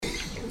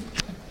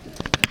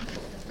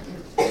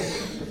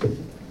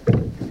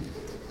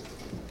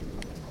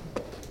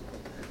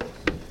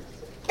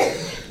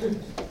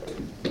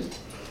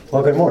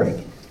Well, good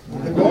morning.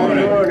 Good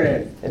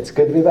morning. It's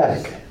good to be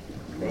back.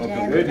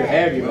 Good to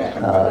have you back.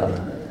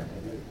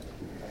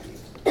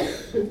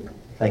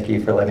 Thank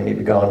you for letting me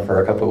be gone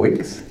for a couple of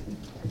weeks.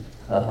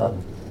 I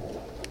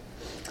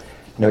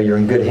know you're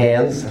in good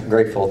hands. I'm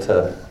grateful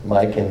to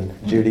Mike and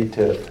Judy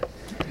to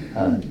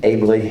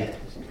ably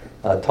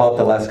taught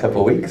the last couple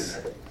of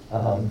weeks.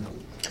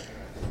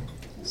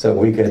 So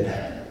we could,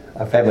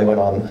 our family went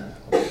on,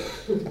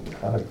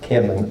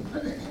 Kim and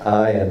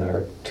I and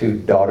our two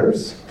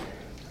daughters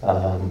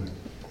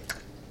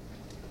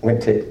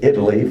went to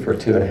Italy for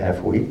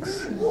 2.5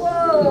 weeks.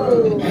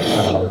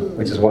 Whoa!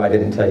 Which is why I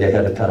didn't tell you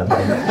ahead of time.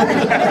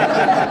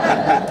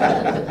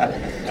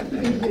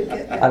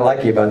 I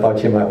like you, but I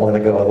thought you might want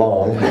to go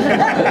along.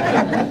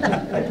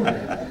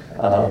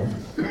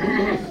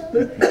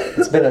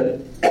 It's been a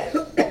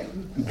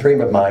dream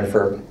of mine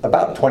for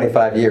about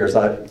 25 years.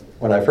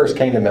 When I first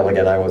came to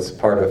Milligan, I was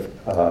part of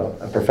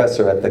a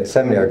professor at the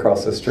seminary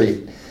across the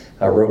street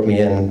wrote me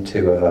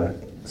into a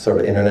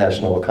sort of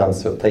international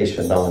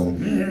consultation on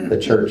the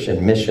church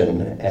and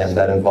mission, and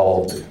that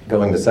involved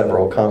going to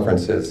several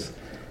conferences,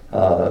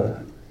 a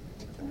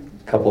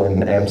couple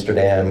in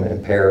Amsterdam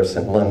and Paris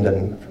and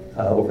London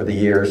over the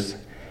years.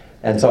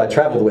 And so I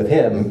traveled with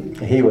him.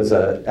 He was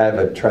an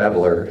avid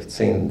traveler, had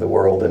seen the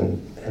world and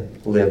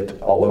had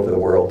lived all over the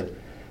world.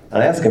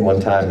 And I asked him one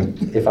time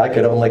if I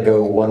could only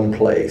go one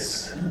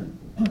place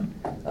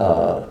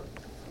to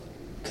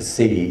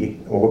see,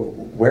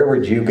 where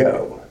would you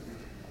go?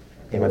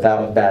 And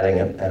without batting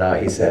an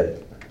eye, he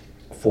said,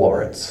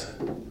 Florence.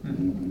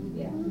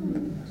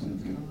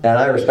 And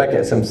I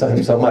respected him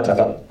so much, I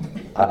thought,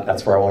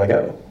 that's where I want to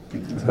go.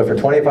 So for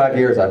 25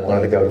 years, I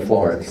wanted to go to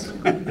Florence.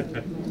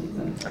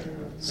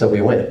 So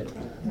we went.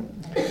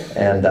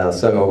 And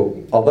so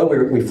although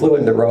we flew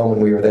into Rome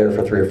and we were there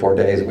for 3 or 4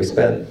 days, we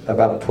spent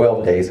about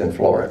 12 days in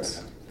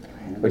Florence,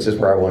 which is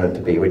where I wanted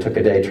to be. We took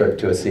a day trip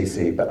to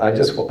Assisi, but I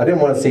didn't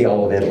want to see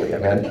all of Italy. I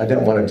mean, I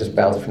didn't want to just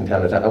bounce from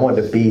town to town. I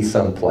wanted to be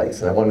someplace,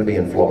 and I wanted to be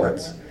in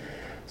Florence.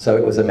 So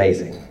it was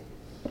amazing.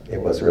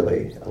 It was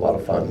really a lot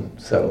of fun.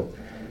 So.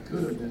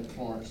 Could have been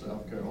Florence,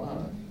 South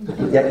Carolina.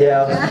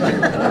 Yeah.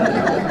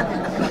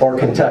 Or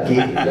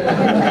Kentucky.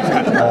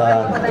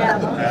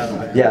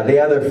 Yeah, the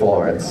other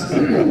Florence.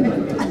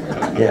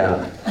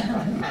 Yeah.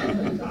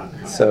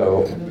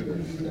 So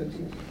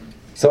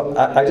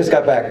I just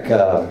got back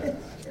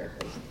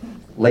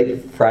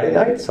late Friday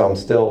night, so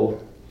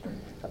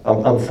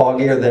I'm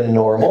foggier than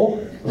normal,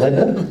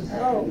 Linda.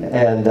 Oh.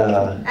 And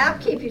I'll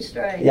keep you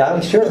straight. yeah,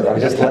 I'm sure. I'm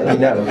just letting you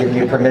know, giving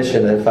you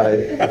permission if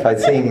I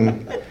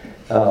seem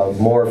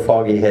more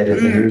foggy-headed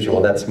than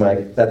usual. That's my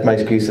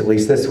excuse, at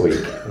least this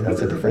week.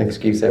 That's a different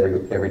excuse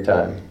every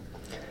time.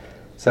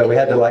 So we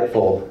had a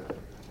delightful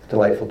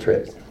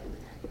trip.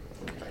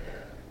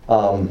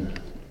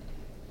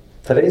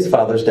 Today's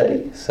Father's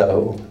Day,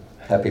 so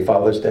happy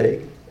Father's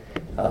Day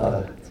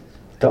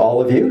to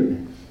all of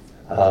you.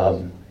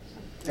 And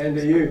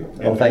to you.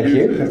 Well, thank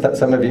you.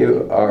 Some of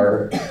you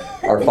are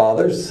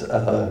fathers.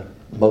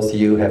 Most of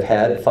you have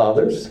had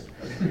fathers.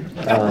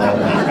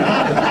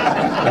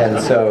 And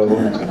so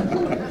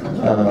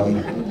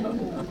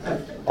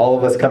all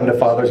of us come to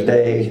Father's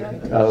Day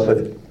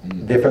with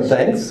different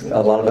things. A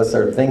lot of us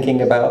are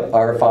thinking about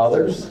our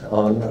fathers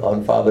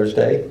on Father's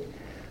Day.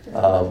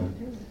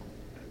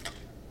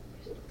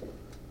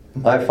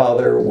 My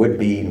father would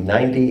be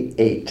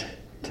 98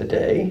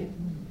 today.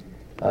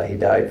 He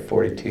died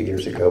 42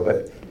 years ago,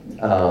 but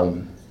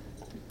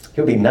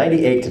he'll be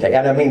 98 today.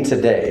 And I mean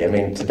today. I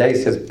mean,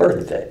 today's his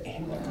birthday.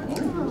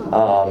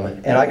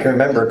 And I can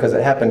remember, because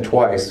it happened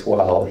twice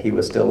while he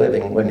was still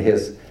living, when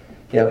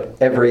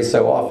every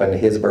so often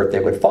his birthday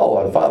would fall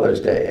on Father's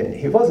Day, and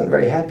he wasn't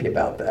very happy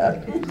about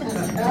that.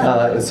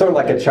 It's sort of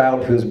like a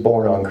child who's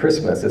born on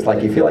Christmas. It's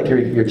like you feel like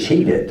you're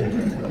cheated.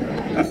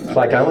 It's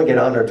like I only get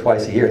honored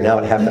twice a year, and now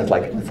it happens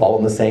like fall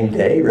on the same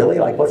day. Really?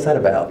 Like, what's that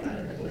about?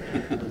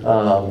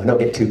 I don't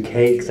get 2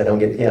 cakes. I don't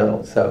get,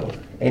 so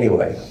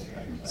anyway.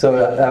 So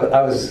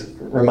I was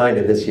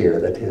reminded this year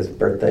that his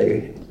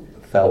birthday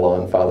fell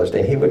on Father's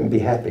Day. He wouldn't be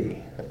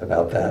happy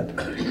about that.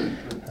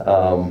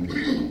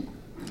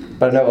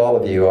 But I know all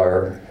of you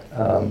are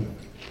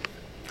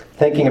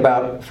thinking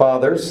about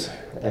fathers,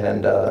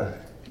 and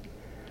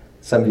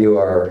some of you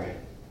are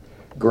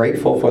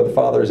grateful for the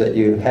fathers that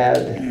you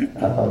had.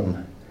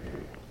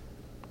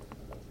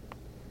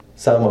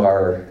 Some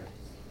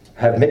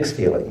have mixed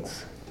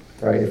feelings,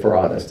 right, if we're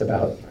honest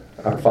about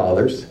our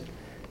fathers.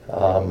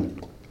 And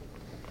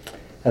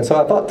so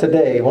I thought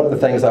today, one of the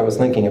things I was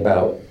thinking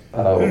about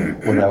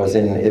when I was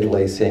in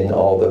Italy, seeing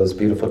all those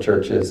beautiful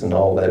churches and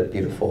all that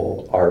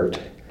beautiful art,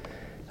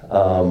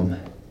 I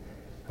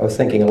was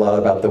thinking a lot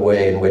about the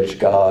way in which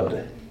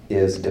God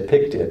is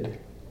depicted.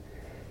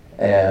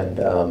 And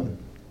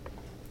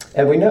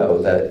we know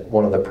that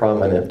one of the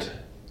prominent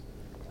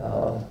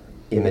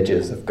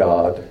images of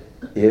God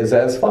is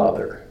as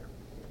Father.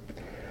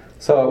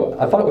 So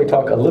I thought we'd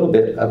talk a little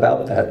bit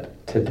about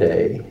that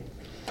today.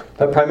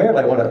 But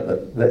primarily,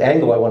 the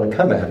angle I want to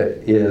come at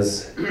it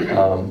is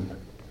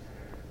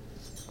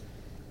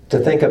to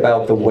think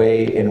about the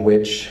way in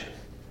which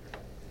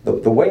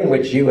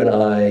you and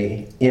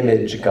I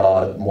image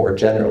God more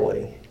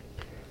generally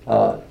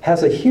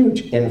has a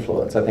huge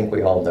influence. I think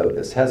we all know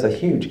this, has a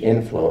huge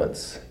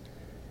influence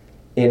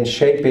in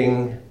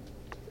shaping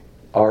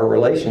our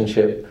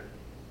relationship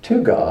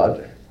to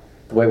God,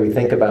 the way we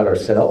think about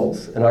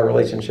ourselves and our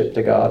relationship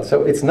to God.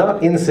 So it's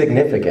not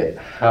insignificant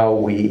how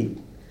we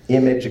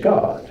image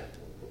God.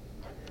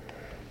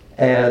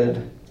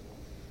 And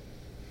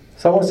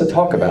so I want us to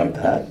talk about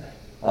that.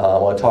 I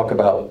want to talk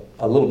about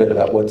a little bit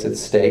about what's at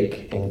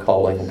stake in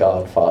calling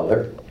God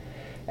Father,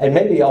 and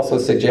maybe also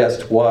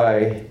suggest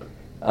why,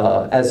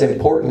 as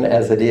important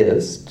as it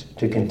is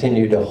to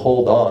continue to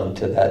hold on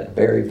to that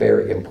very,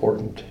 very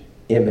important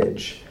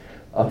image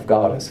of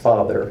God as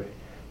Father,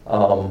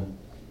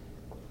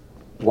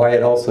 why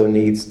it also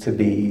needs to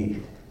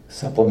be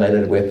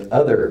supplemented with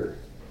other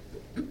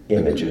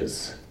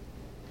images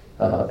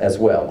as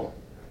well,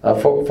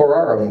 for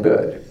our own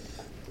good.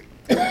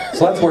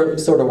 So that's where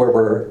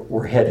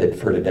we're headed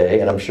for today,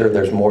 and I'm sure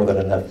there's more than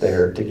enough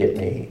there to get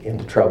me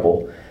into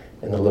trouble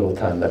in the little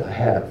time that I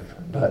have,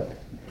 but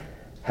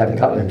haven't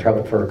gotten in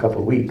trouble for a couple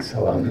of weeks,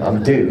 so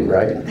I'm due,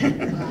 right?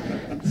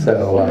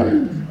 So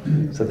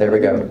there we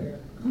go.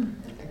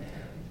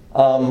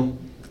 I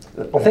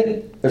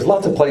think there's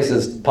lots of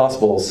places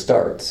possible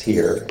starts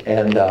here,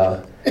 and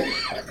I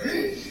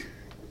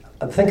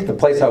think the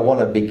place I want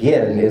to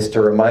begin is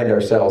to remind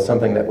ourselves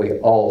something that we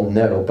all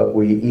know, but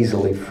we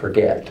easily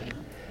forget.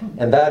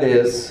 And that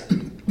is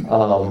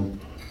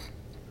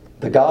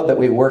the God that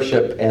we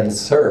worship and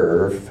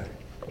serve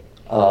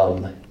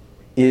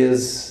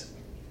is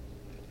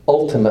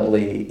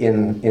ultimately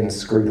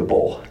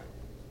inscrutable,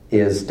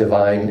 is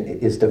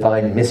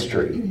divine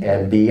mystery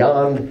and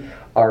beyond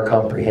our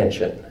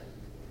comprehension.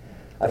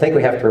 I think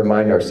we have to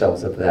remind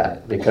ourselves of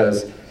that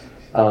because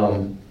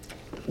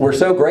we're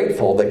so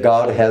grateful that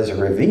God has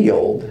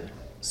revealed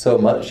so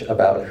much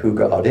about who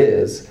God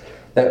is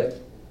that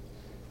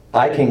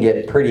I can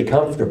get pretty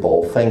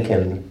comfortable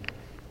thinking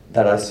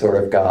that I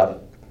sort of got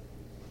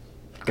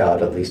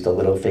God at least a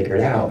little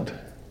figured out.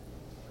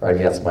 I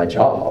mean, that's my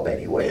job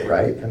anyway,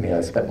 right? I mean, I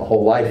spent my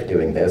whole life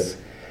doing this.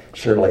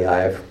 Surely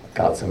I've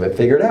got some of it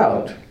figured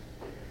out.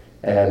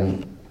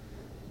 And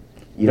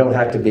you don't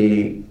have to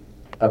be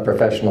a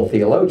professional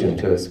theologian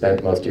to have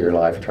spent most of your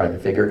life trying to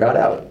figure God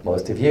out.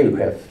 Most of you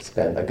have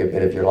spent a good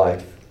bit of your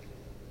life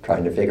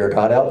trying to figure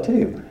God out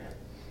too,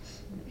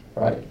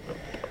 right?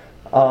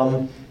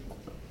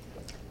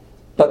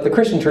 But the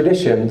Christian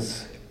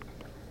tradition's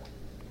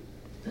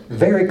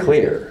very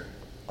clear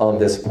on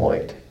this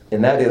point,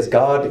 and that is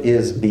God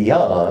is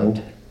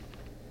beyond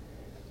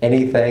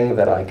anything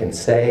that I can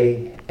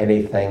say,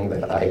 anything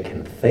that I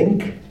can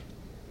think.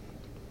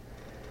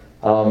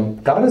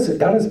 God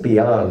is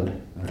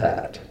beyond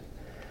that.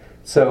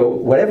 So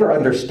whatever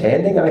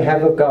understanding I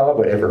have of God,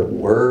 whatever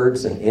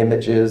words and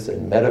images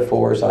and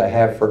metaphors I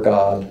have for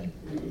God,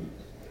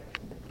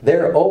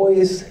 they're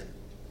always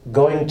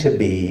going to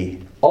be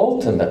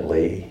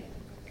ultimately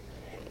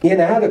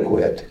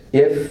inadequate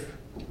if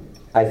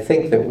I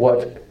think that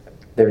what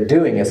they're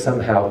doing is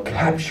somehow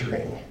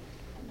capturing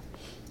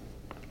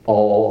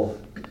all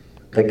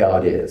that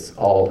God is,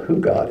 all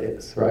who God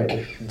is,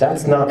 right?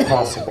 That's not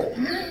possible.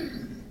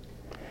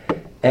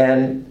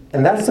 And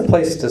that's the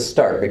place to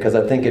start, because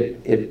I think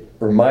it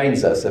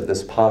reminds us of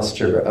this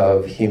posture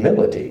of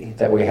humility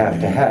that we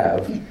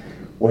have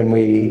when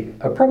we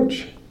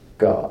approach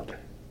God.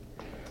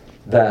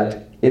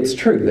 That it's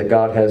true that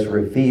God has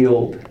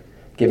revealed,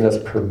 given us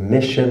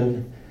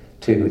permission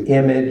to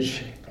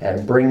image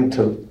and bring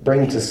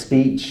to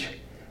speech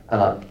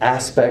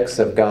aspects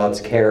of God's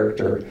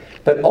character,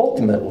 but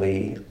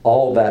ultimately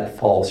all that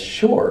falls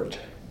short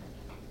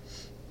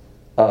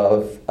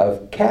of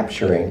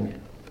capturing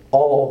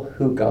all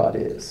who God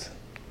is.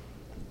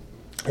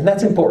 And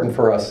that's important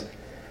for us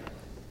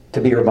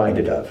to be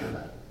reminded of,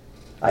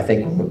 I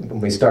think, when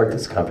we start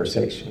this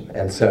conversation.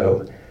 And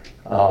so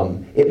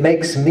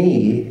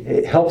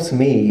it helps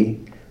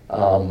me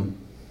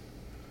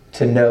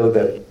to know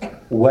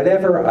that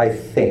whatever I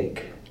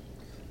think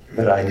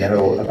that I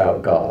know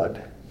about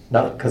God,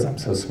 not because I'm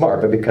so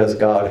smart, but because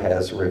God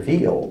has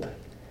revealed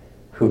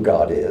who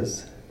God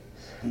is,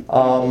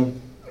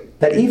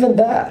 that even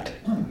that,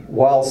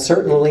 while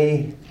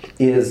certainly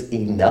is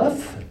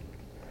enough,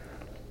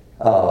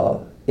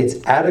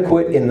 it's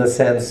adequate in the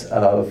sense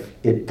of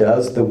it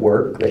does the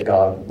work that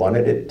God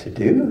wanted it to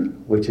do,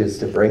 which is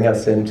to bring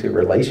us into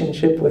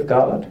relationship with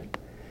God.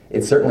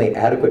 It's certainly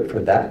adequate for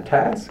that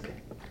task.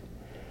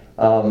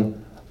 All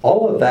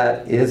of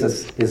that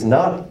is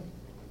not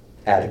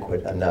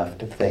adequate enough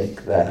to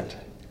think that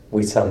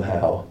we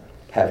somehow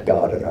have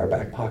God in our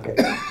back pocket.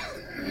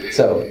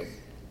 So,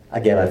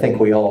 again, I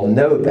think we all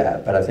know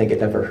that, but I think it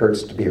never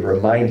hurts to be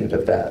reminded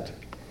of that,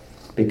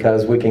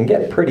 because we can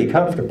get pretty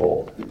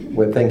comfortable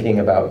with thinking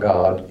about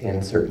God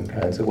in certain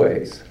kinds of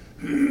ways.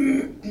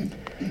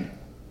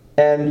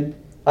 And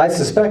I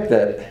suspect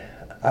that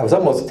I was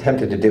almost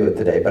tempted to do it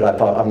today, but I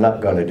thought I'm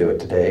not going to do it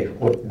today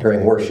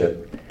during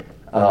worship.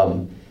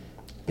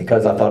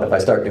 because I thought if I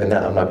start doing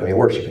that, I'm not going to be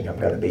worshiping, I'm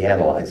going to be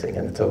analyzing.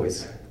 And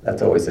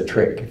that's always a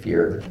trick. If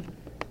you're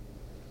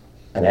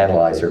an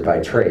analyzer by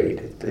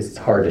trade, it's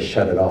hard to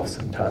shut it off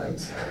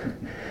sometimes.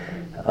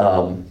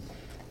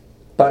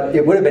 But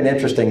it would have been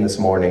interesting this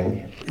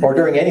morning, or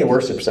during any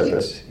worship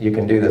service, you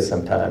can do this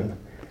sometime,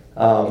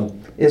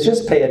 is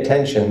just pay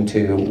attention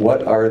to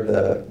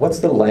what's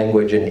the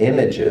language and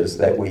images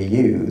that we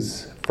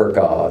use for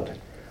God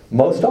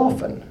most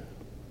often,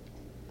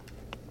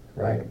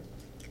 right?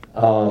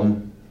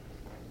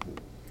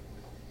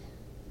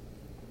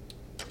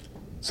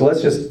 So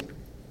let's just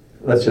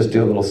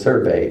do a little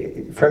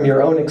survey from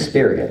your own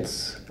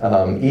experience.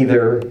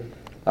 Either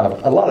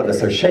a lot of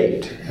us are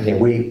shaped. I mean,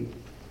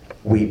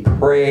 we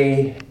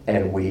pray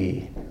and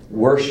we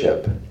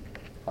worship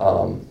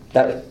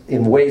that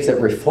in ways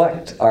that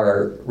reflect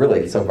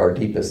really some of our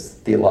deepest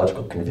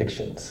theological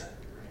convictions.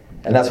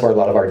 And that's where a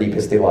lot of our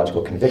deepest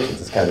theological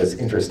convictions is kind of this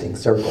interesting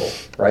circle,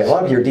 right? A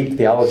lot of your deep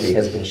theology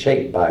has been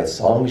shaped by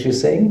songs you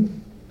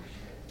sing,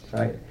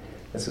 right?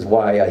 This is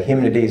why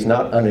hymnody is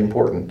not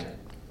unimportant.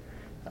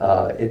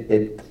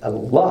 A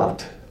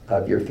lot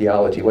of your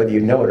theology, whether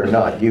you know it or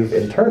not, you've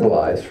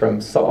internalized from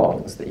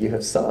songs that you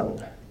have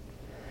sung,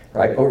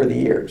 right, over the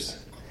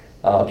years,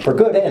 for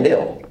good and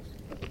ill,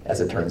 as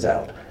it turns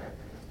out.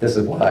 This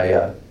is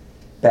why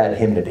bad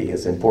hymnody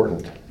is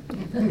important,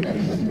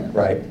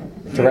 right?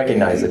 To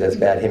recognize it as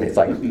bad hymnody. It's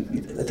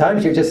like, the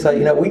times you just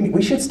say,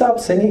 we should stop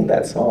singing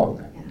that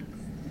song,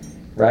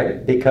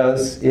 right?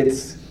 Because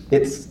it's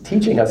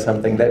teaching us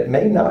something that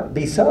may not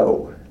be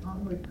so.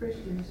 Onward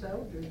Christian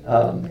soldiers,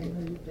 they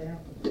moved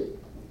out,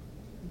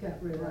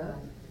 got rid of.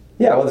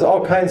 Yeah, well, there's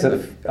all kinds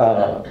of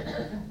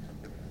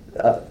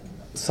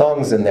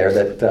songs in there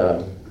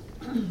that,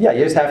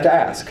 you just have to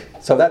ask.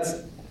 So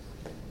the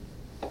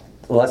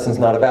lesson's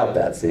not about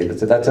that, see?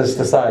 That's just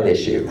a side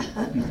issue.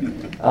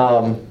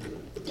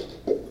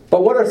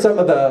 But what are some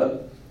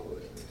of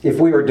if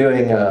we were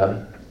doing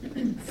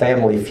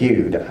Family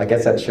Feud, I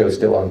guess that show's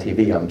still on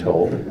TV, I'm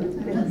told,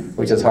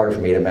 which is hard for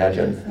me to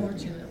imagine.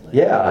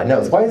 Yeah, I know.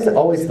 Why is it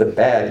always the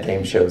bad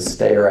game shows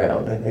stay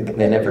around?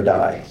 They never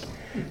die.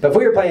 But if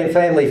we were playing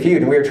Family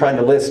Feud and we were trying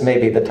to list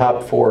maybe the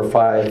top 4 or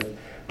 5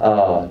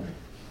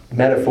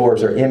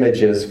 metaphors or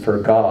images for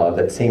God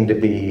that seem to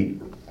be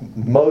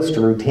most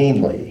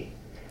routinely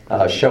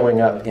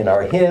showing up in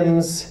our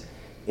hymns,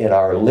 in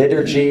our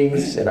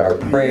liturgies, in our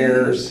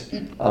prayers,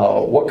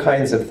 what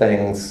kinds of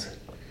things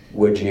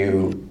would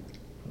you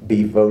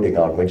be voting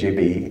on? Would you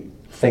be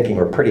thinking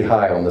we're pretty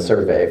high on the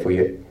survey? If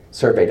we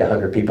surveyed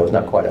 100 people, it's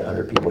not quite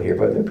 100 people here,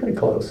 but they're pretty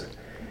close,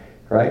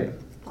 right?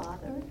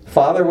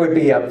 Father would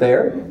be up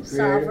there.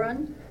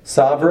 Sovereign.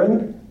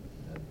 Sovereign.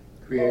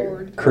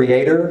 Creator.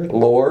 Creator,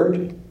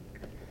 Lord.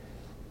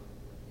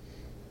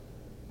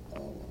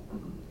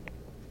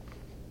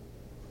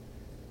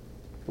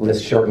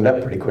 List shortened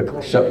up pretty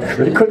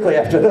quickly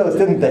after those,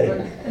 didn't they?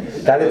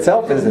 That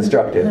itself is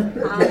instructive.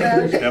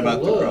 How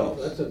about the cross?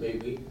 That's a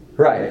biggie.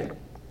 Right.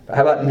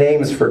 How about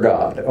names for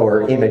God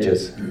or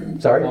images?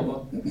 Sorry?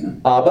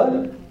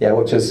 Abba, yeah,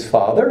 which is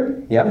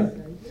Father, yeah.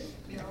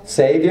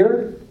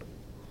 Savior.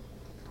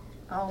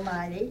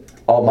 Almighty.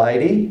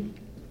 Almighty.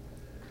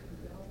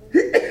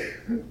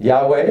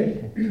 Yahweh.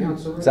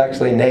 It's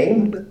actually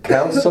name.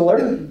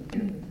 Counselor.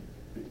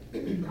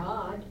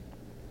 God.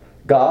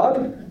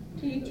 God.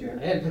 Teacher.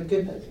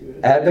 Advocate.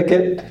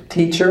 Advocate.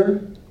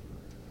 Teacher.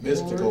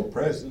 Mystical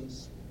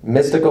presence.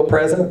 Mystical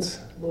presence.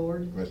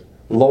 Lord,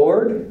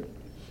 Lord.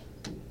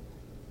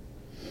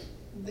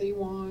 the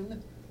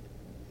one.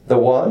 The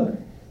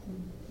One.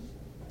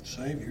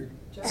 Savior.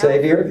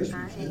 Savior.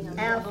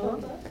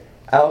 Alpha.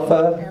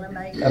 Alpha. And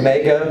Omega.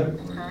 Omega.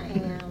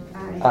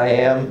 I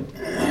am.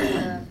 I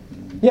am.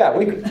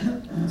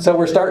 Yeah, so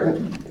we're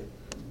starting.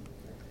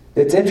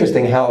 It's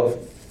interesting how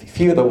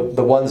few of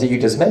the ones that you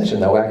just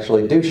mentioned, though,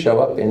 actually do show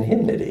up in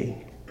hymnody,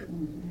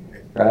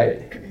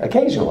 right?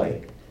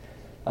 Occasionally.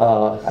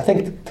 I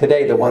think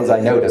today the ones I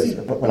noticed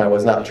when I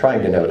was not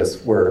trying to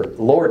notice were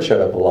Lord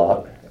showed up a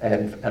lot,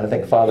 and I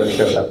think Father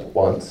showed up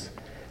once.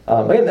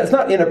 Again, that's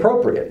not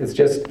inappropriate. It's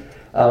just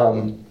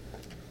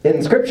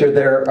in Scripture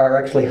there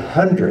are actually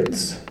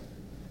hundreds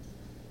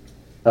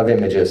of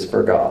images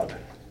for God,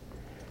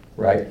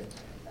 right?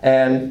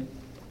 And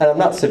I'm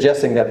not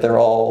suggesting that they're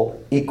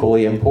all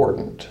equally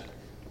important,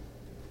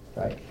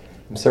 right?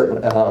 I'm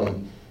certain,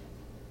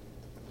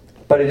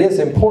 but it is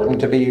important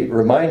to be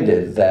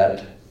reminded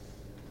that,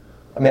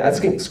 I mean, I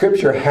think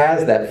Scripture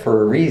has that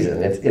for a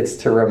reason. It's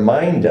to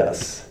remind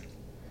us.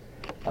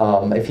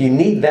 If you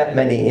need that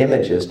many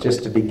images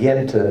just to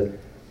begin to,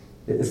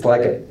 it's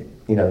like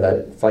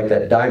it's like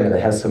that diamond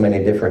that has so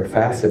many different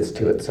facets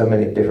to it, so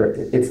many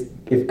different.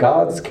 If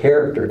God's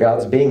character,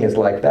 God's being is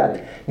like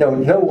that, no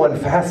one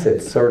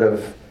facet sort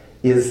of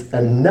is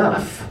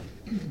enough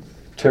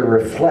to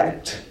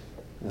reflect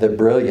the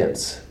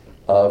brilliance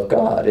of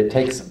God. It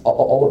takes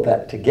all of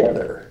that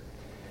together.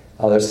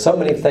 There's so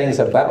many things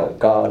about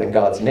God and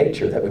God's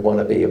nature that we want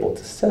to be able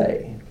to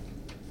say.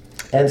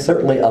 And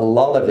certainly a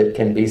lot of it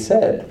can be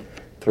said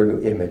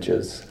through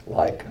images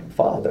like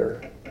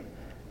Father.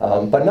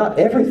 But not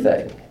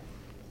everything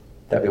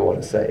that we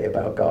want to say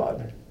about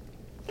God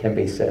can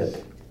be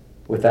said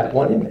with that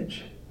one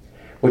image,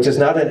 which is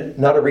not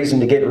a reason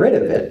to get rid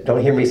of it.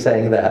 Don't hear me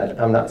saying that.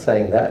 I'm not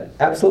saying that.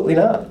 Absolutely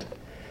not.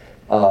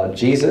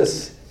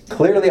 Jesus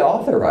clearly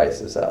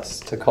authorizes us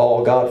to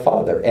call God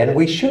Father, and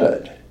we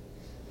should.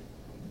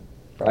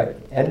 Right?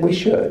 And we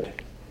should.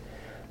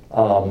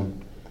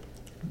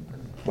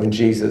 When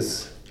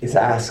Jesus is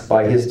asked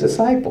by his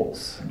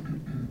disciples,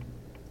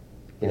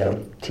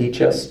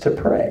 teach us to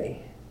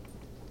pray.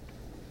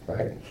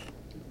 Right?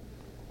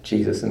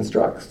 Jesus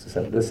instructs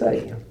to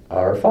say,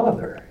 Our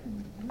Father.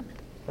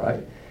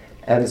 Right?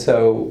 And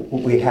so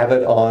we have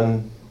it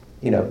on,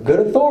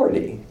 good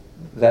authority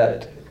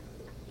that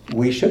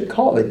we should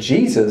call it.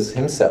 Jesus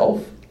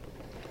himself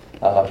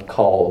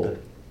called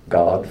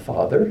God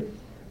Father.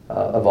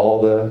 Of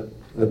all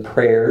the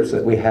prayers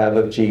that we have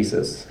of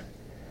Jesus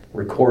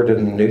recorded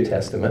in the New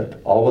Testament,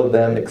 all of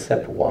them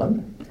except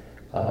one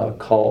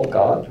call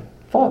God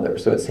Father.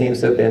 So it seems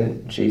to have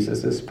been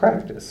Jesus'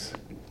 practice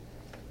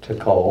to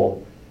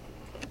call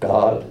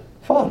God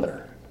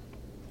Father.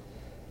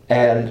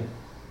 And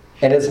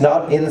it's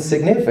not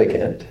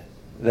insignificant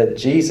that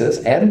Jesus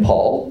and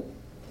Paul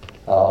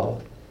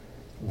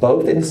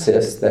both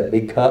insist that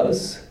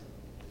because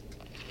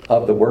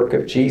of the work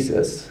of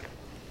Jesus,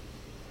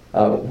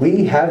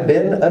 we have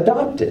been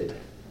adopted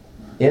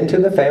into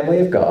the family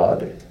of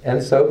God,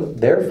 and so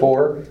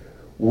therefore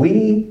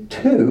we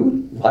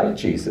too, like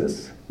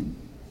Jesus,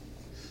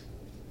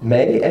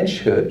 may and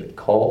should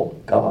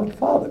call God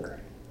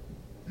Father.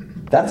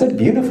 That's a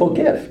beautiful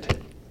gift.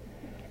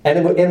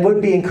 And it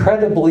would be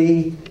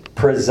incredibly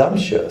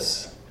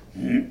presumptuous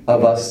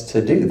of us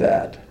to do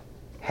that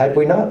had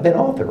we not been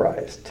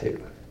authorized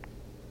to.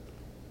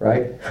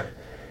 Right?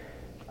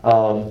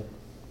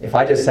 If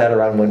I just sat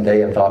around one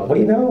day and thought,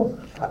 well,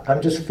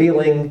 I'm just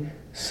feeling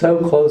so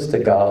close to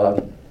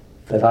God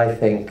that I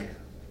think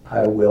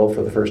I will,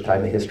 for the first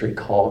time in history,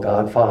 call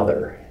God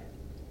Father.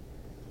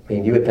 I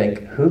mean, you would think,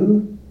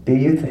 who do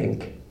you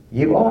think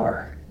you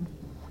are?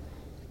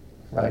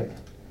 Right?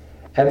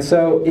 And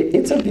so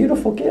it's a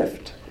beautiful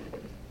gift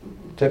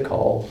to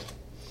call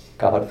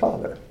God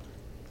Father.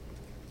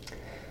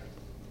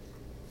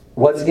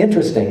 What's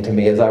interesting to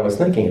me as I was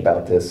thinking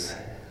about this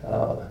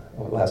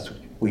last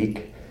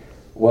week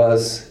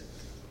was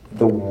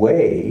the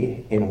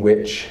way in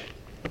which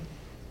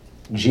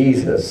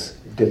Jesus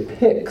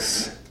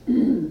depicts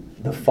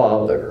the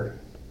Father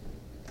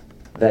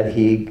that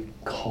he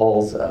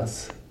calls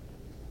us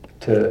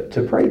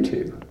to pray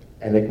to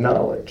and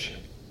acknowledge.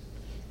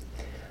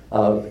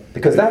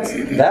 Because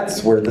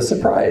that's where the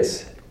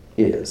surprise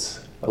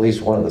is, at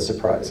least one of the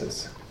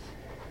surprises.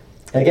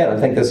 And again, I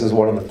think this is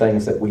one of the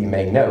things that we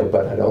may know,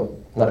 but I'm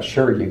not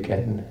sure you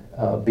can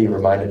be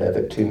reminded of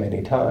it too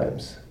many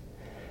times.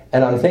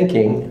 And I'm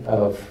thinking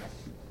of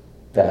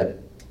that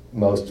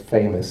most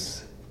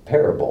famous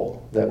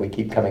parable that we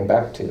keep coming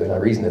back to. And the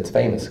reason it's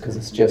famous is because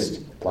it's just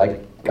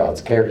like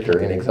God's character,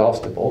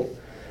 inexhaustible.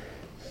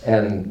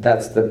 And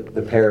that's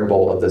the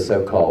parable of the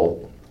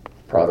so-called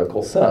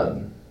prodigal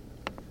son,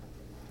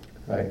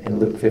 right, in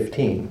Luke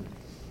 15,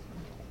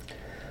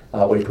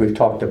 which we've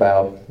talked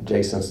about,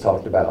 Jason's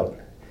talked about.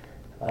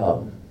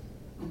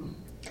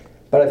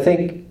 But I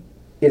think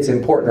it's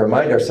important to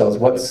remind ourselves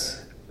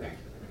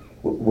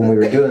when we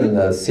were doing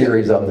the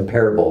series on the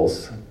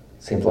parables,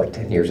 seems like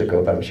 10 years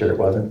ago, but I'm sure it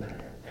wasn't.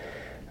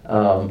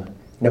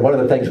 One of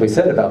the things we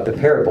said about the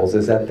parables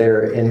is that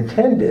they're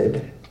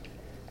intended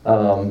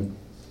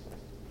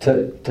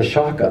to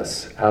shock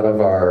us out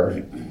of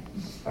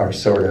our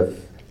sort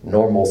of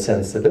normal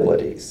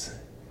sensibilities.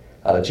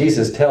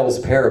 Jesus tells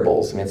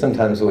parables. I mean,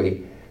 sometimes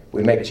we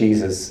make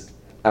Jesus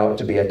out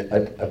to be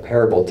a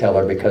parable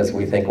teller because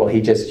we think, well,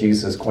 he just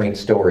uses quaint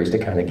stories to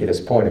kind of get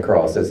his point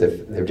across as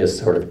if they're just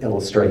sort of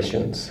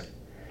illustrations.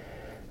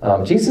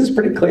 Jesus is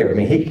pretty clear. I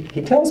mean,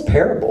 he tells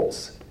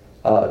parables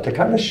to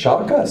kind of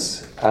shock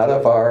us out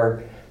of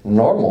our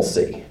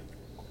normalcy.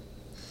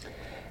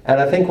 And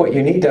I think what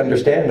you need to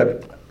understand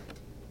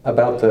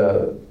about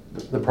the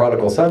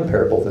prodigal son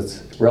parable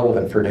that's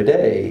relevant for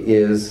today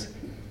is,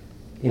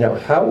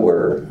 how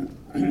were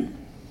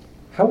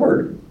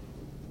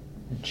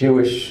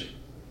Jewish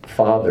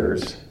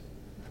fathers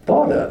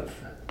thought of,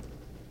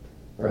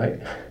 right?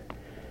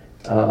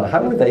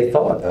 How were they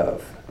thought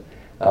of?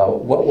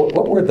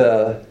 What were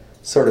the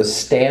sort of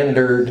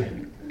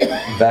standard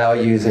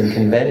values and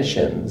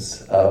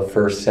conventions of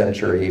first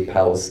century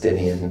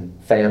Palestinian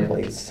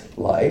families'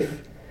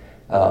 life?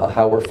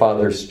 How were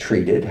fathers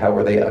treated? How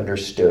were they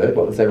understood?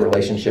 What was their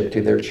relationship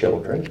to their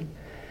children?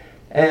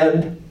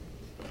 And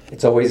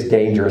it's always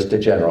dangerous to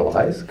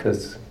generalize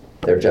because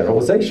they're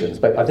generalizations,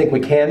 but I think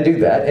we can do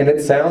that, and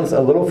it sounds a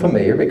little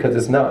familiar because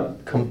it's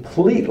not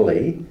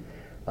completely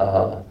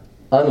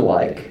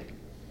unlike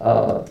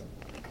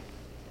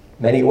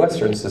many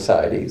Western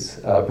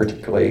societies,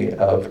 particularly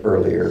of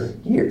earlier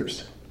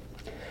years.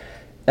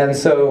 And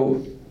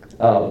so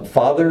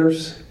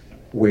fathers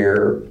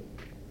were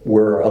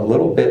a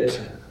little bit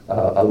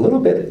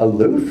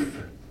aloof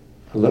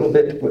a little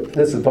bit,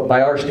 this is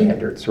by our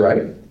standards,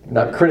 right?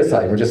 Not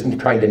criticizing, we're just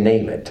trying to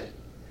name it.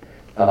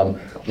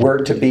 Were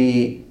to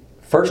be,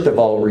 first of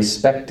all,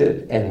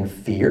 respected and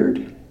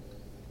feared.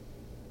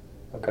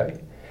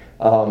 Okay?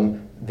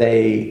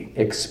 They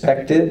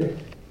expected,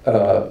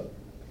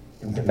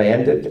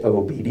 demanded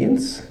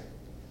obedience.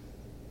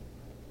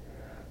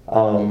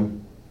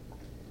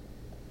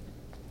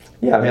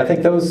 Yeah, I mean, I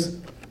think those,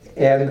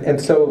 and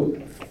so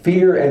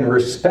fear and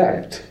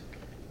respect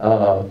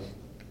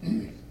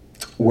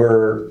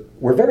were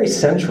very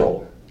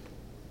central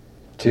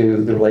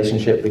to the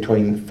relationship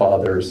between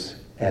fathers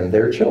and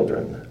their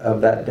children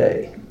of that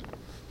day.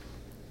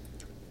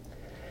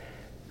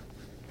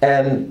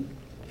 And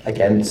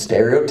again,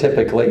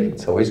 stereotypically,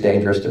 it's always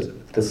dangerous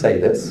to say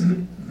this.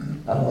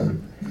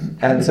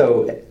 And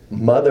so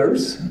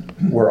mothers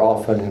were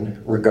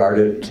often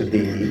regarded to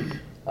be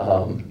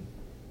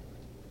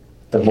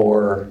the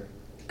more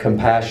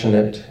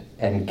compassionate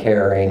and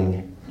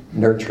caring,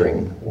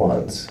 nurturing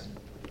ones.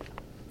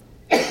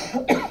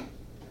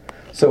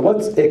 So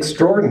what's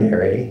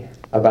extraordinary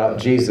about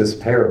Jesus'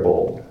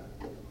 parable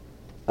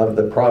of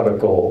the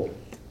prodigal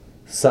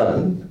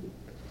son,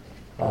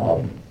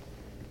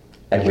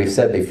 and we've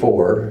said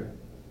before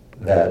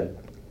that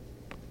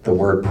the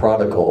word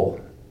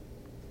prodigal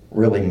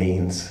really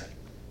means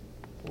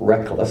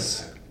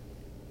reckless,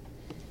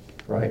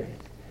 right?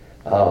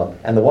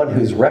 And the one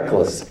who's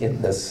reckless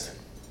in this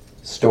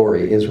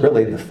story is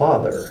really the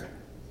father,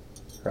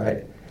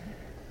 right?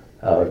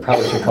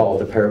 Probably should call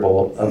it the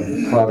parable of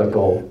the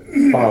prodigal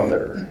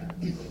father,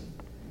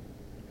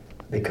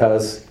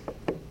 because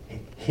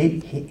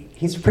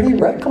he's pretty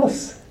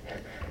reckless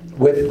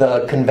with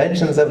the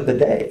conventions of the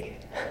day,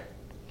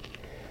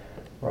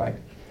 right?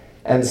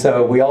 And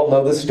so we all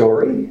know the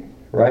story,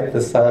 right?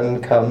 The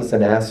son comes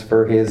and asks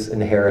for his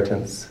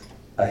inheritance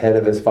ahead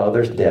of his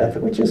father's death,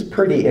 which is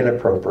pretty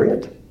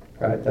inappropriate,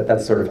 right?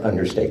 That's sort of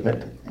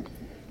understatement,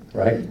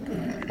 right?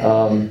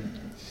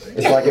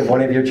 It's like if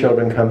one of your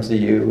children comes to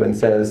you and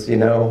says, you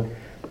know,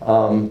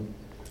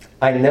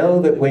 I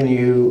know that when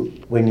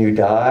you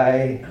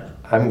die,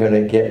 I'm going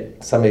to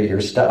get some of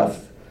your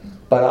stuff,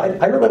 but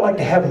I really like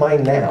to have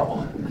mine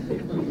now.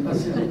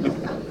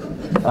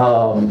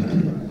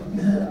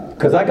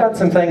 Because I got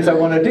some things I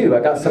want to do.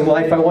 I got some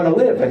life I want to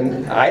live,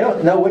 and I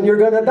don't know when you're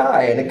going to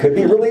die, and it could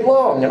be really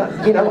long, and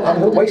I'm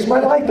going to waste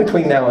my life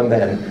between now and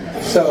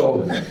then.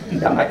 So,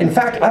 in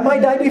fact, I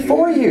might die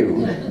before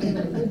you,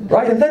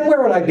 right? And then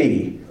where would I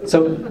be?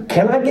 So,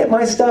 can I get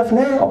my stuff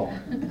now?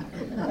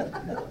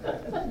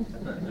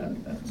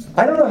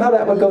 I don't know how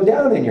that would go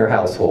down in your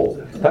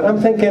household, but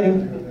I'm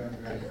thinking,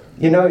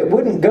 it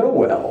wouldn't go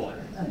well.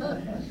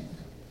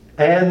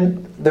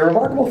 And the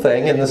remarkable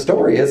thing in the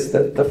story is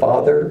that the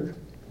father,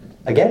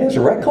 again, is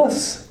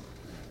reckless.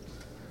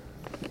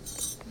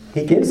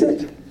 He gives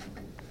it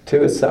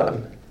to his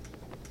son,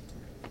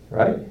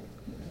 right?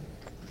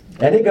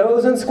 And he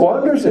goes and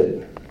squanders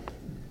it,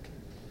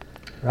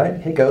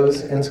 right? He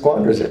goes and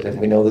squanders it. And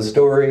we know the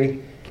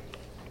story.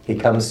 He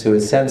comes to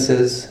his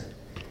senses,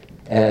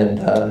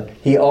 and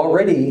he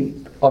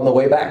already, on the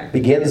way back,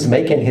 begins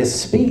making his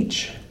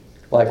speech.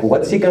 Like,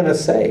 what's he going to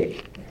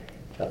say?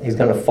 He's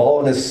going to fall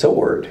on his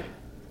sword,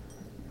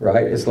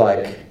 right? It's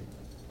like,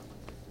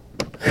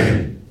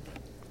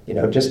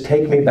 just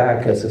take me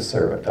back as a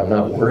servant. I'm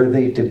not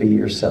worthy to be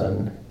your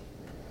son.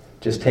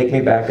 Just take me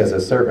back as a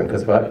servant,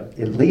 because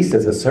at least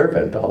as a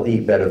servant, I'll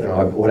eat better than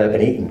what I've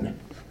been eating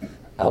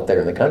out there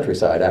in the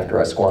countryside after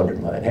I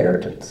squandered my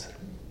inheritance,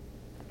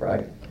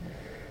 right?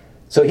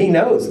 So he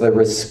knows the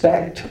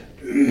respect.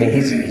 I mean,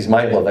 he's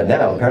mindful of it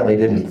now. Apparently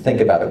he didn't think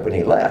about it when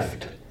he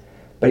left.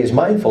 But he's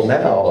mindful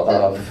now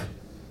of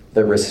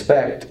the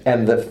respect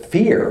and the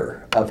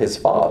fear of his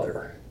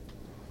father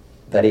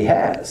that he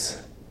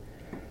has.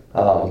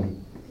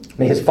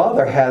 His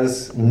father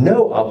has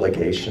no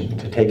obligation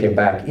to take him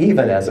back,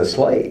 even as a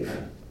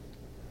slave,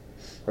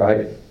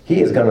 right?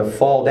 He is going to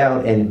fall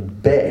down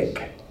and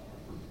beg,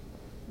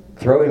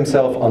 throw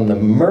himself on the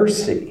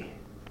mercy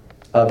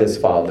of his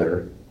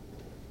father,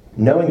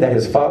 knowing that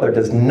his father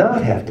does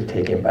not have to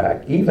take him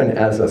back, even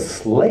as a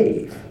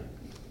slave.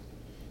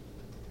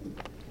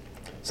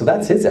 So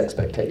that's his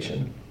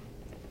expectation.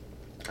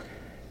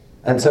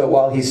 And so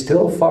while he's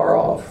still far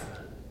off,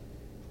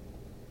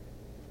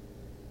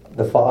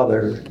 the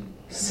father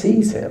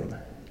sees him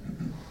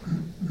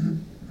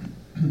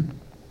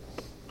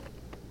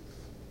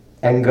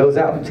and goes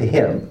out to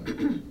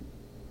him.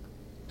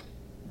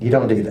 You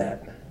don't do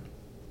that.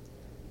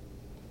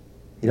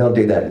 You don't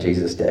do that in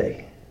Jesus'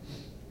 day.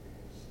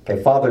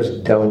 Okay, fathers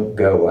don't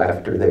go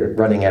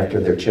running after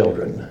their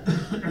children.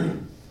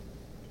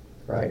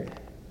 Right?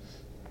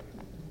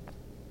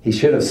 He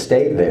should have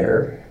stayed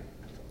there,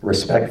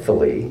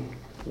 respectfully,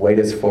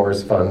 waited for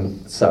his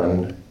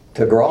son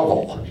to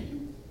grovel.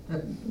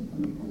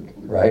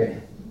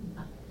 Right?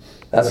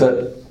 That's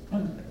what,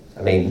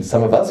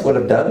 some of us would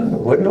have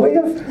done, wouldn't we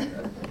have?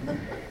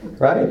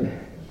 Right?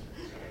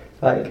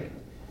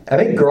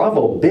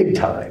 Grovel big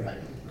time.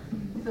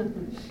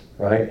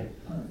 Right?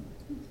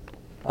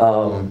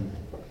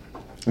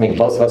 I mean,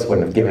 most of us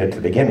wouldn't have given it to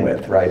begin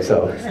with, right?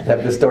 So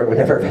this story would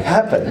never have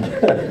happened.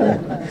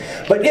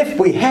 But if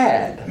we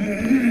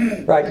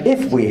had, right,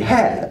 if we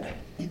had,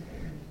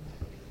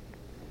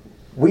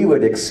 we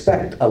would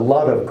expect a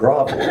lot of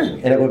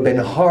groveling. And it would have been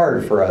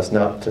hard for us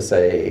not to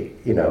say,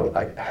 you know,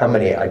 how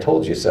many I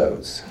told you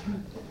so's,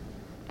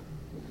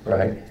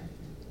 right?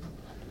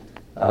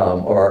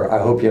 Or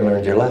I hope you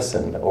learned your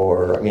lesson.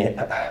 Or, I mean,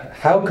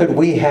 how could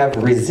we have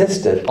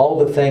resisted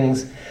all the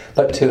things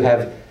but to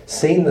have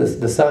seen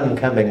the sun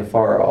coming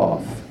far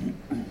off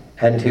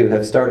and to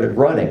have started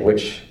running,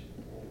 which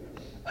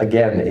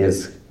again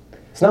is,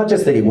 it's not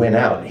just that he went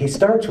out, he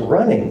starts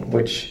running,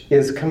 which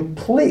is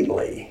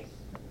completely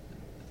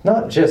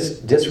not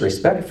just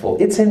disrespectful,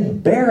 it's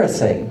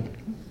embarrassing.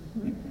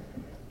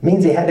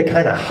 Means he had to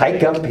kind of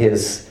hike up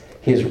his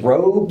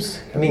robes.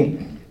 I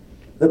mean,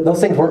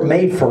 those things weren't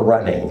made for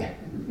running,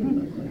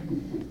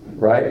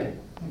 right?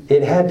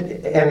 It had,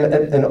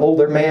 and an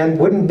older man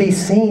wouldn't be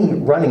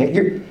seen running it.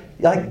 You're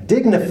like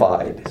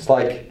dignified. It's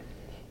like,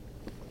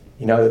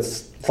 you know,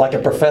 it's like a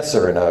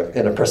professor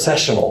in a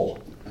processional,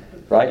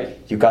 right?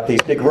 You've got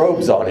these big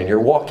robes on and you're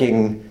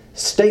walking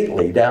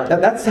stately down.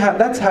 That's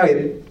how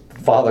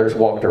fathers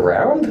walked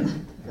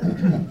around.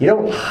 You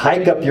don't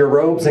hike up your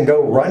robes and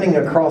go running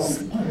across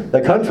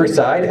the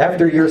countryside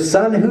after your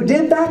son who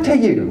did that to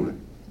you.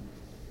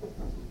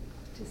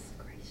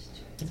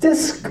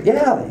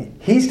 Yeah,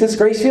 he's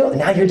disgraced you, and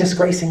now you're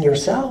disgracing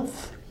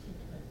yourself.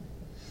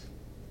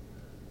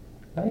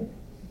 Right?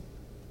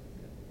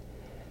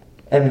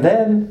 And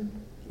then,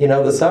 you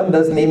know, the son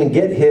doesn't even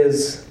get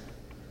his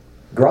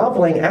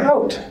groveling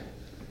out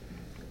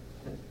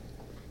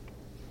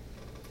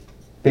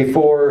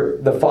before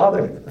the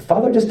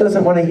father just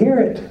doesn't want to hear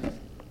it.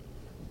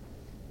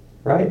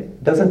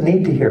 Right? Doesn't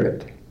need to hear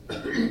it.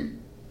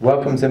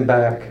 Welcomes him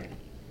back,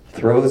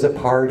 throws a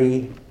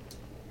party,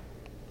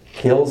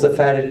 kills a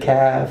fatted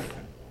calf,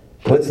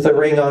 puts the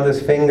ring on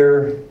his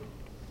finger.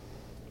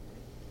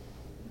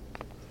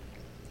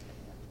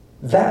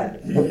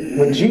 That,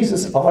 when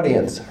Jesus'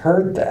 audience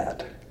heard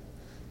that,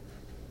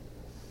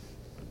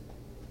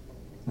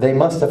 they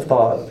must have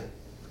thought,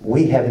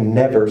 we have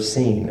never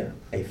seen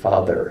a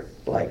father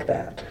like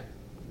that.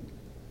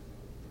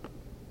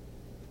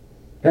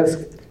 That's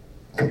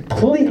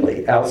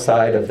completely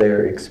outside of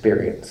their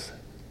experience.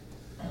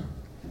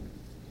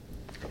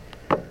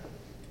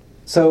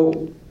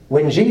 So,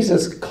 when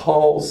Jesus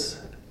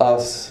calls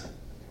us,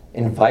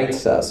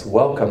 invites us,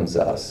 welcomes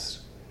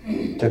us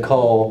to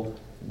call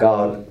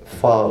God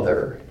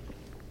Father,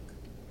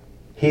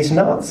 he's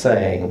not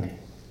saying,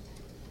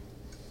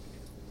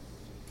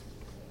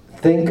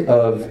 think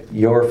of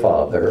your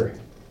father,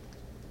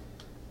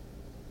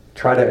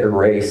 try to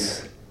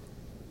erase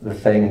the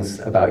things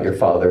about your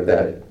father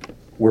that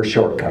were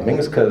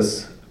shortcomings,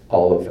 because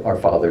all of our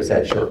fathers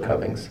had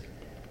shortcomings,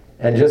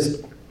 and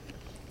just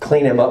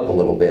clean him up a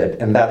little bit,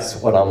 and that's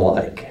what I'm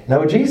like.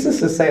 No,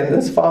 Jesus is saying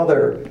this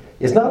father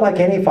is not like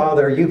any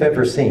father you've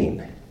ever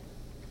seen.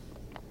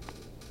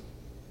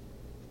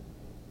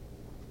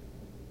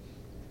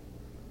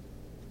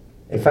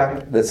 In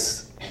fact,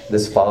 this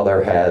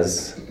father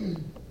has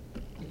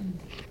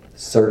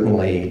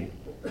certainly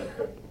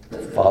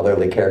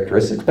fatherly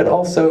characteristics, but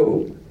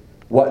also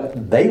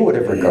what they would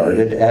have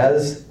regarded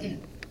as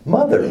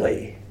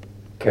motherly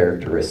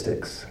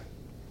characteristics.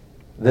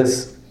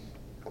 This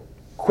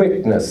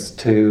quickness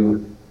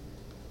to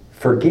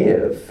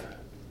forgive,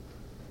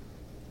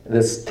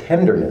 this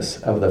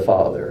tenderness of the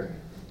Father.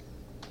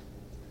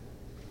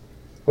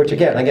 Which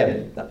again,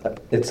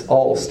 it's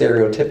all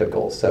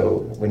stereotypical,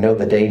 so we know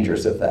the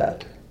dangers of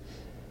that.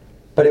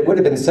 But it would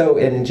have been so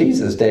in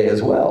Jesus' day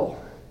as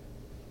well.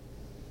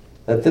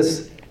 That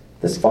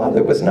this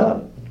Father was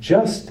not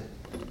just,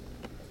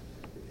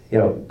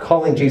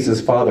 calling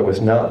Jesus Father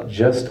was not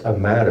just a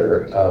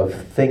matter of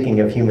thinking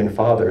of human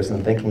fathers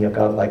and thinking of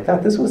God like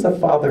that. This was a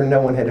Father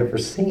no one had ever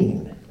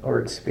seen or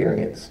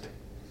experienced.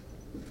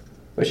 It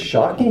was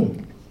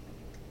shocking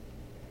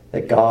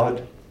that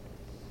God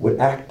would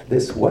act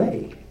this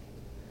way.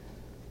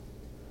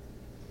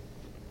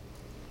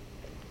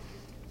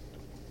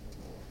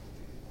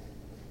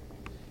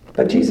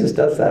 But Jesus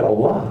does that a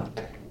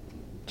lot.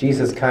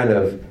 Jesus kind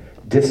of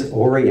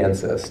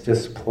disorients us,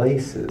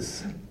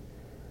 displaces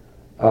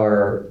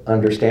our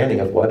understanding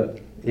of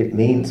what it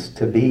means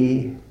to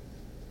be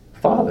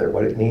Father,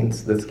 what it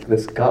means,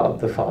 this God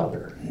the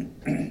Father.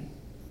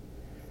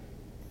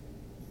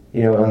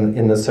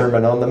 In the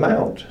Sermon on the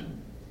Mount,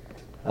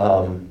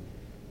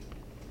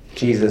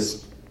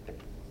 Jesus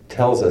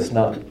tells us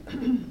not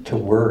to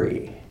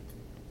worry.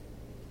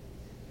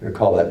 You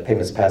recall that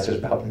famous passage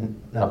about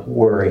not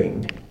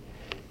worrying,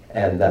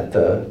 and that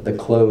the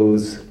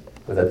clothes,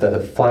 or that the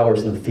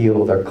flowers of the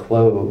field are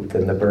clothed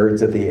and the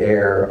birds of the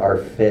air are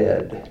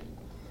fed.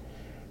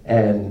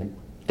 And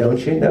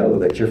don't you know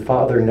that your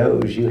Father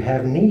knows you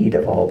have need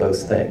of all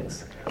those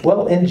things?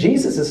 Well, in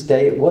Jesus'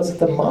 day, it was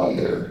the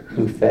mother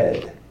who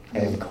fed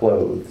and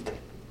clothed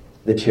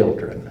the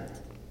children.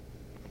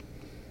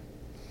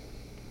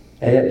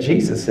 And yet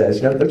Jesus says,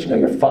 don't you know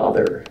your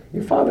father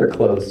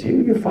clothes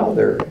you, your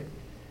father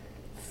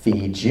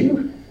feeds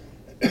you.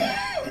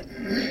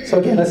 So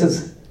again,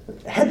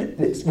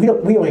 we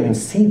don't even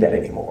see that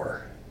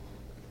anymore.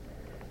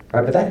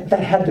 Right? But that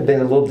had to have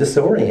been a little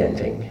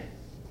disorienting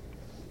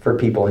for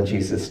people in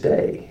Jesus'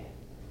 day.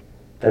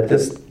 That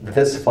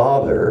this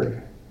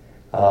father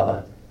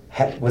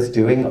was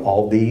doing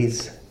all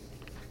these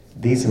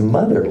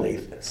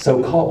motherly,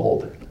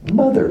 so-called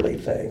motherly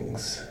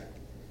things.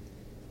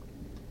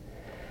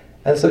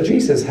 And so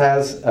Jesus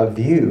has a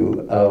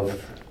view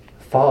of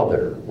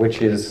Father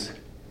which is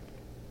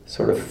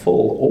sort of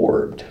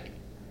full-orbed.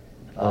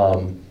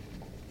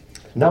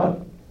 Not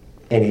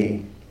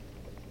any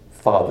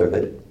father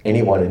that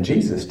anyone in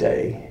Jesus'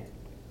 day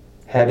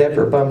had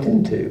ever bumped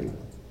into.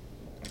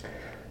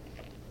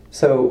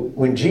 So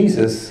when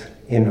Jesus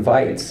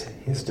invites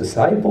his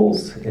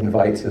disciples,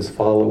 invites his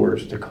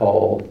followers to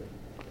call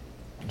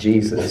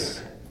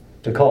Jesus,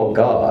 to call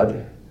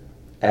God,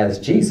 as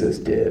Jesus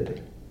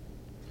did,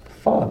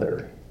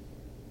 Father,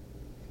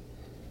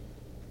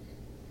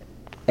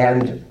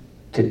 and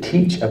to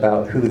teach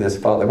about who this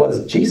Father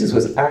was, Jesus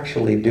was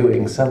actually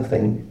doing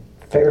something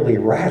fairly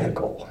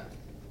radical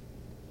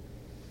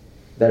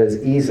that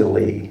is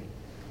easily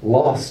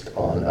lost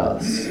on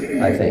us,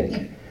 I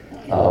think,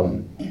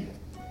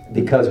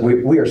 because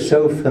we are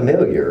so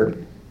familiar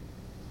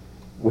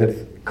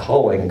with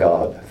calling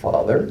God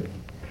Father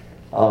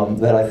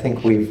that I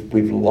think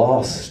we've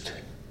lost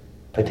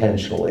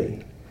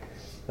potentially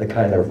the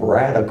kind of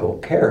radical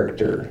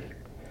character,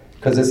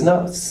 because it's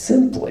not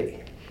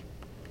simply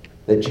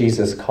that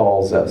Jesus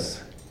calls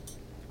us,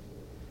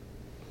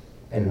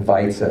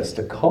 invites us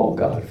to call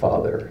God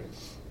Father,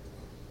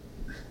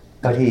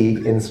 but he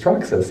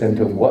instructs us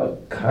into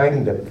what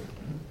kind of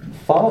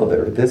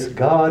Father this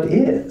God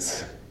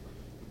is,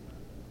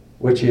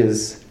 which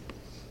is,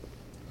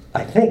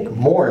 I think,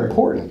 more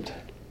important,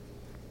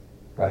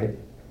 right?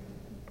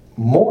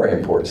 More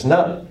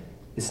important.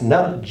 It's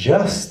not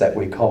just that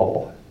we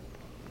call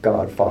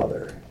God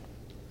Father.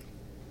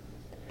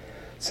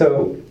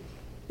 So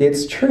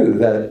it's true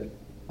that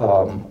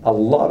a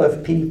lot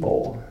of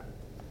people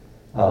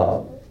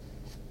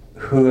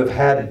who have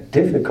had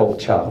difficult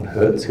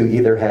childhoods, who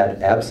either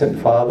had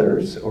absent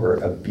fathers or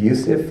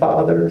abusive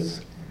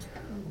fathers,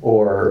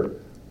 or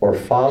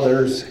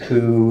fathers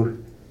who,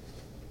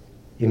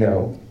 in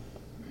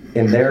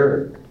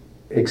their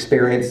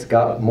experience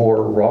got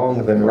more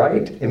wrong than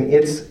right. I mean,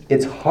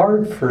 it's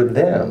hard for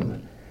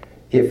them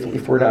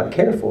if we're not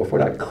careful, if we're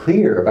not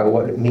clear about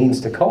what it means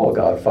to call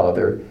God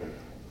Father.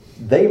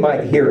 They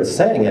might hear us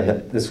saying,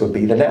 and this would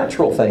be the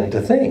natural thing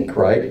to think,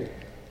 right?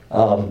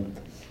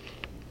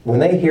 When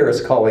they hear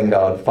us calling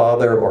God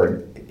Father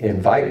or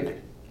invite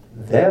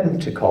them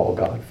to call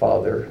God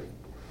Father,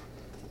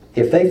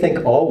 if they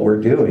think all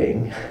we're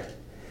doing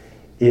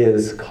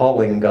is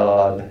calling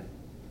God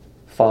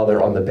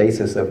Father on the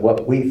basis of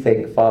what we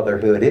think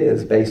fatherhood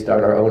is based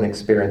on our own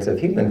experience of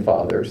human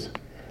fathers,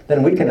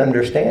 then we can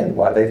understand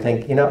why they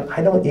think,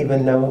 I don't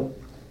even know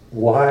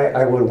why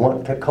I would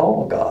want to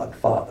call God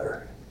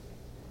Father.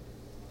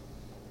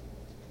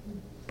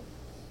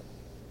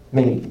 I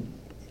mean,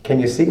 can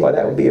you see why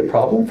that would be a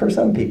problem for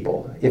some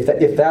people? If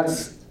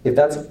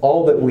that's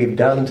all that we've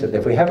done to them,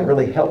 if we haven't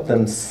really helped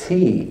them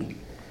see,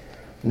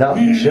 not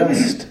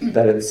just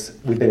that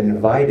we've been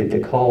invited to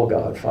call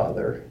God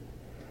Father,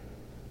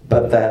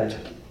 but that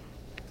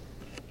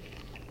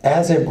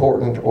as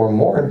important or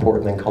more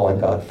important than calling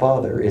God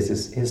Father is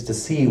to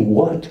see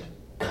what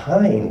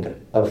kind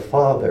of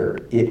Father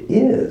it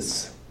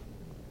is.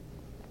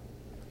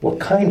 What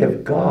kind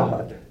of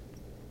God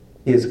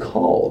is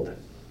called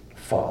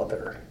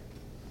Father?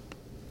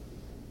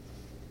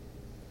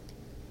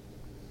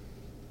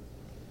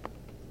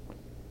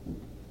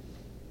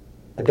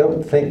 I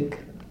don't think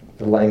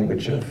the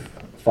language of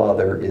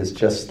Father is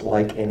just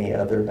like any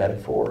other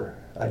metaphor.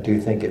 I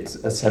do think it's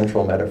a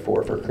central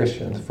metaphor for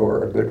Christians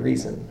for a good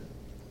reason.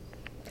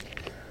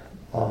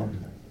 I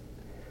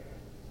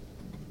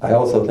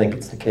also think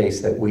it's the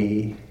case that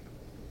we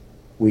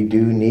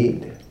do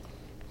need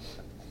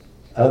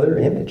other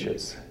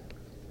images,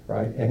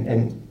 right?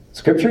 And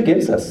Scripture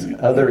gives us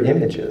other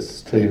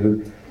images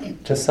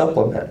to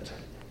supplement.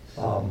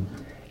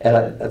 And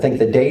I think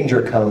the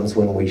danger comes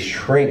when we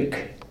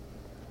shrink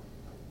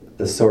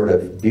the sort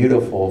of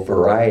beautiful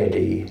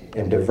variety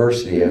and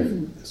diversity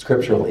of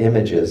scriptural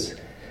images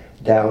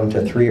down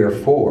to 3 or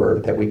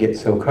 4 that we get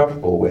so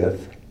comfortable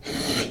with,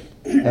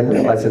 and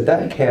realize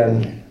that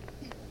can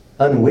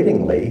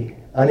unwittingly,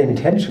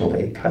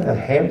 unintentionally kind of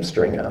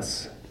hamstring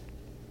us.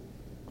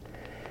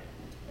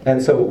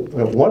 And so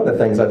one of the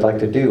things I'd like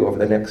to do over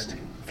the next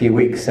few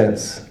weeks,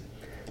 since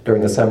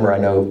during the summer I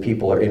know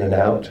people are in and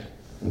out,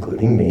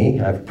 including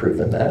me, I've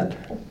proven that,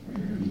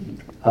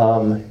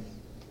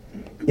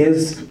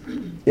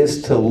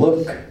 is to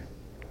look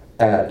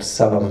at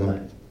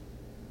some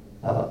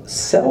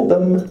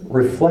seldom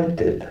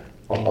reflected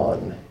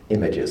on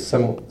images,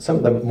 some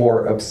of the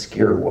more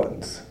obscure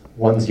ones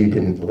you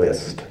didn't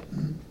list,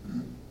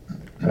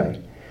 right?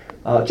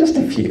 Just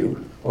a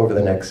few. over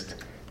the next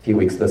few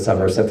weeks of the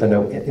summer, since I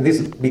know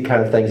these will be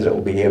kind of things that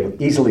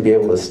will easily be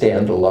able to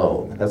stand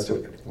alone. That's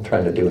what I'm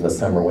trying to do in the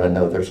summer when I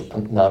know there's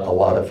not a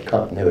lot of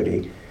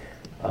continuity.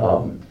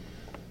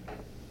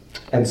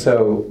 And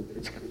so,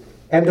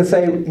 and to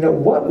say,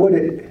 what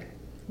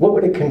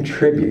would it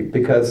contribute?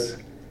 Because,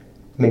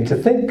 I mean, to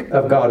think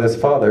of God as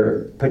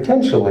Father,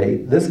 potentially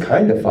this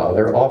kind of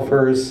Father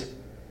offers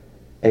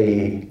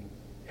a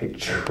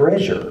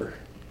treasure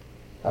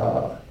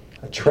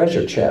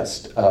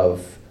chest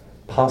of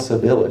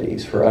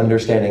possibilities for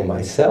understanding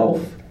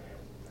myself,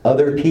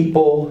 other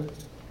people,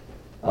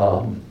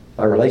 my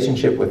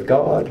relationship with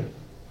God.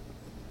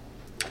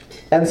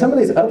 And some of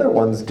these other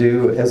ones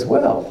do as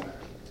well.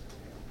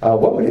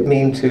 What would it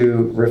mean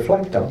to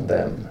reflect on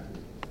them?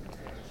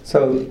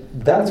 So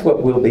that's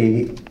what we'll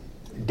be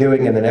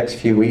doing in the next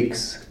few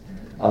weeks,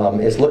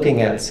 is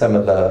looking at some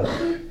of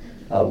the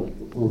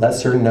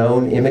lesser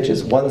known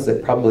images, ones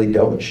that probably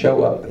don't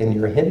show up in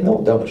your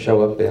hymnal, don't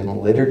show up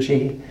in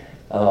liturgy,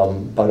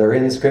 but are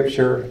in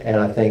Scripture, and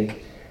I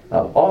think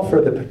offer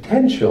the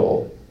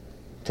potential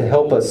to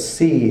help us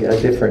see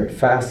a different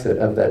facet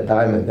of that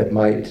diamond that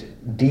might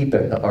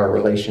deepen our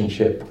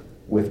relationship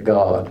with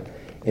God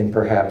in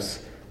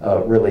perhaps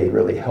really,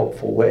 really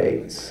helpful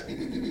ways.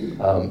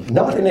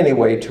 Not in any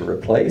way to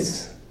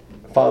replace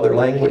Father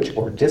language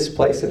or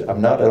displace it.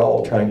 I'm not at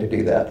all trying to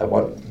do that. I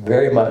want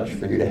very much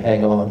for you to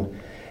hang on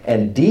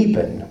and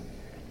deepen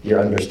your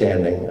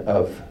understanding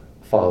of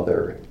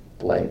Father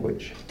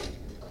language.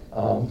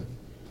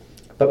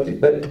 But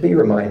to be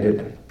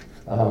reminded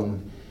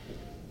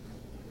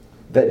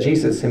that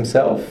Jesus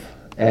himself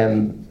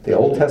and the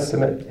Old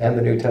Testament and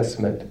the New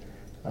Testament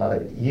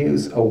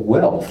use a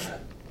wealth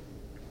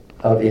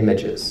of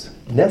images,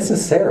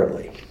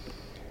 necessarily.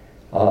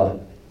 And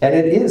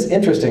it is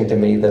interesting to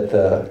me that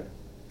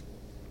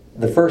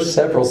the first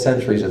several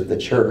centuries of the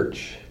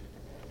church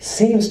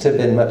seems to have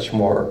been much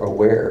more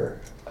aware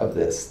of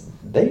this.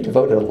 They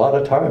devoted a lot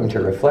of time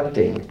to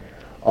reflecting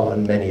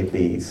on many of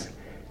these.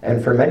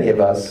 And for many of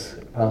us,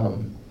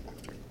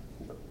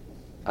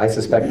 I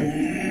suspect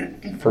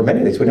for many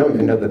of these, we don't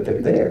even know that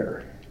they're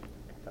there.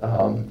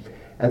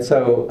 And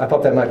so I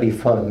thought that might be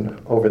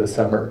fun over the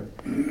summer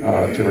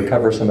to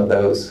recover some of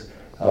those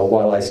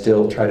while I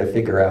still try to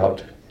figure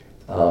out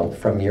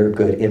from your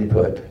good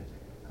input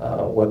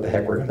what the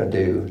heck we're going to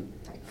do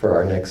for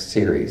our next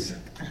series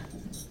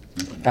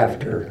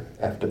after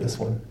this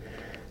one.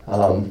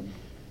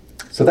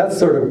 So that's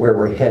sort of where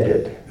we're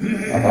headed,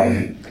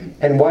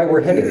 and why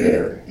we're headed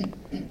there.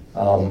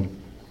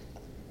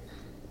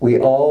 We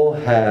all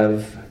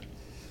have,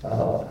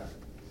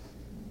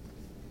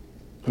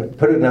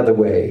 put it another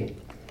way,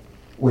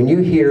 when you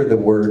hear the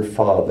word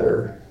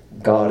Father,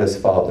 God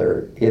as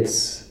Father,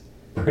 it's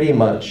pretty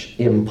much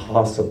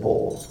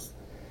impossible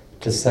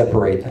to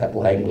separate that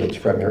language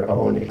from your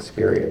own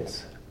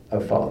experience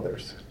of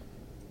fathers.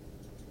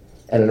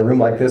 And in a room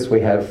like this,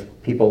 we have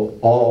people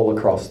all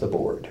across the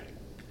board,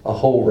 a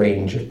whole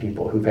range of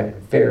people who've had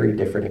very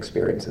different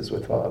experiences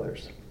with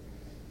fathers.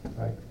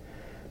 Right?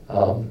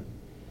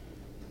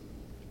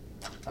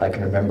 I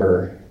can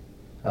remember,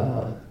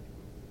 I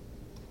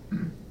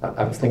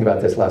was thinking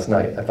about this last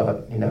night. I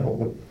thought,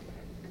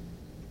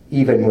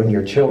 even when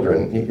your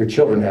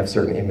children have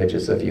certain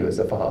images of you as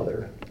a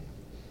father,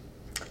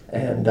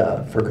 and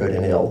for good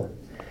and ill.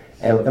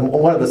 And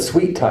one of the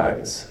sweet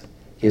times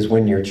is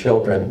when your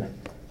children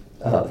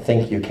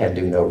think you can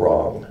do no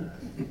wrong,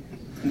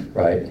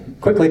 right?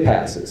 Quickly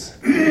passes.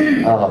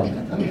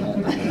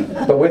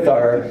 But with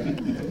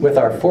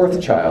our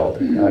fourth child,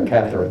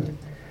 Catherine,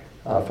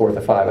 fourth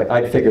of five,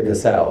 I'd figured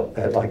this out,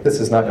 that this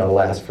is not going to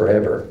last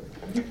forever.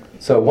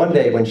 So one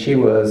day when she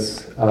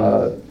was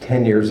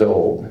 10 years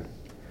old,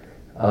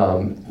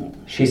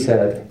 she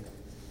said,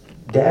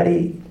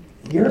 "Daddy,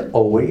 you're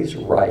always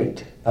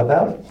right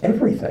about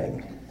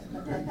everything."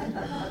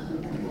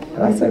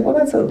 And I said, "Well,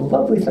 that's a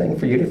lovely thing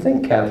for you to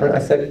think, Catherine." I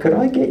said, "Could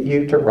I get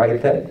you to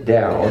write that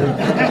down,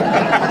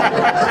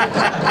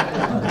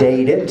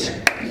 date it,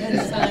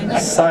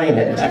 sign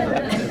it?"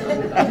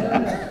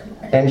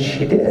 And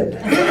she did.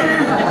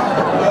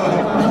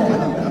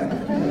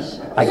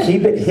 I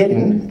keep it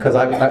hidden because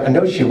I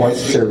know she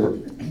wants to,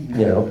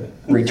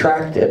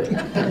 retract it.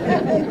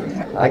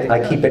 I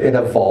keep it in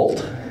a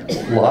vault,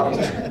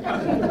 locked.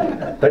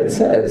 But it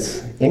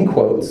says, in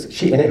quotes,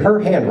 in her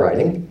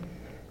handwriting,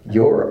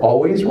 "You're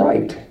always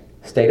right,"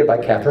 stated by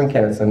Catherine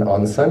Kennison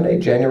on Sunday,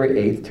 January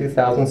 8th,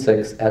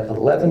 2006 at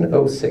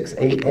 11:06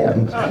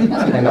 a.m.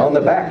 And on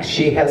the back,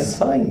 she has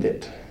signed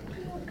it.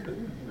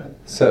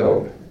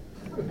 So,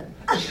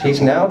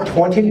 she's now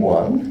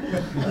 21.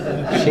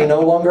 She no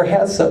longer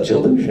has such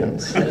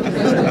illusions.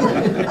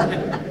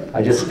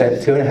 I just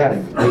spent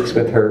 2.5 weeks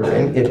with her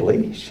in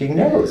Italy. She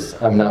knows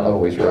I'm not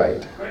always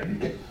right.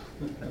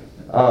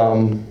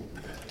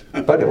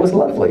 But it was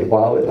lovely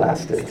while it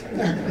lasted.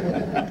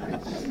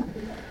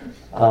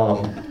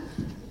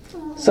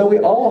 So we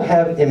all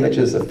have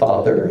images of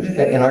Father,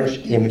 and our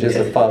images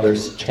of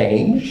fathers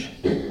change,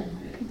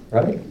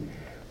 right?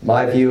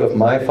 My view of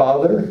my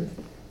father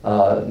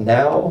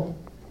now,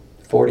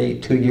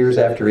 42 years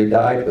after he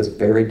died was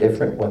very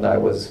different when I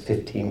was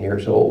 15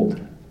 years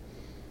old,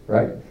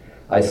 right?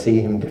 I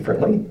see him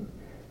differently.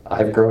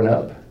 I've grown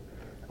up.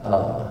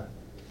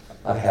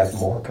 I have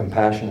more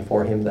compassion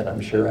for him than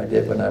I'm sure I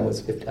did when I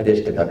was 15. I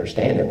just didn't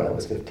understand him when I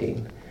was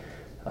 15.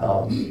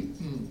 I'm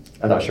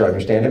not sure I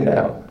understand him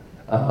now.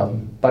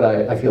 But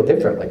I feel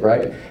differently,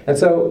 right? And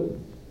so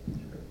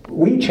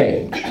we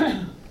change.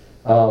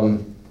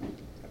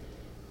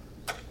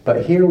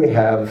 But here we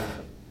have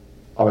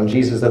on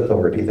Jesus'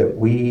 authority that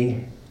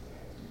we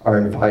are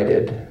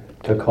invited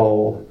to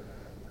call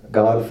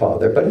God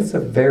Father, but it's a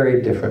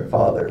very different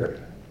Father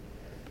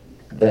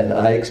than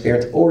I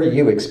experience or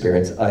you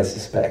experience, I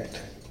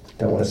suspect.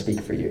 Don't want to speak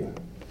for you.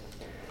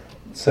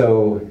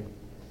 So,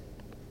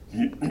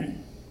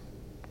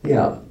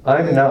 yeah,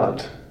 I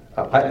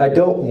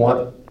don't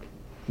want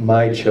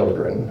my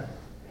children,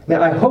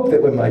 I hope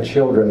that when my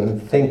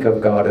children think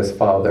of God as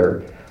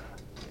Father,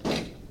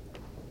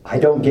 I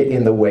don't get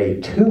in the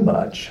way too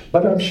much,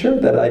 but I'm sure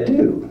that I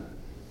do.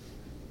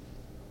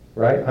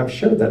 Right? I'm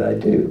sure that I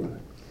do.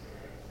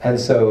 And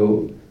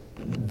so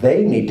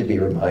they need to be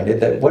reminded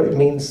that what it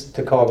means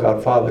to call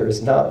God Father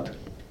is not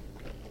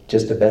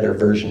just a better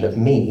version of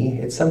me,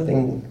 it's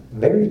something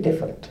very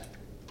different.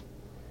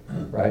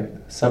 Right?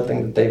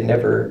 Something that they've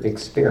never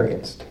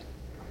experienced.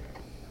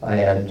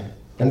 And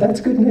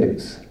that's good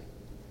news.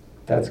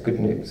 That's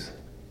good news.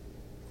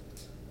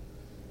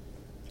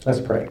 Let's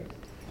pray.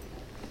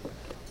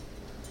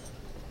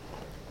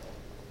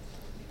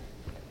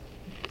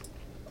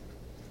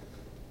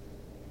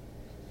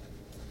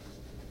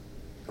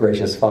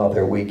 Gracious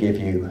Father, we give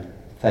you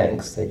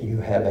thanks that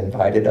you have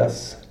invited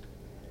us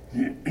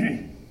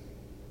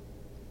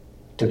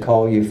to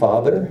call you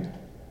Father,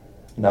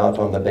 not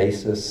on the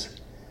basis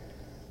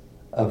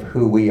of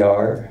who we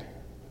are,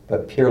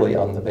 but purely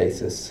on the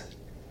basis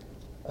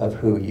of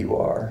who you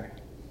are.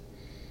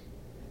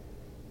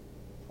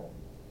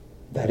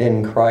 That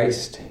in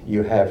Christ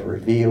you have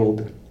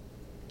revealed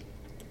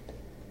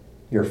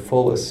your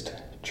fullest,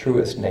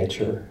 truest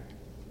nature,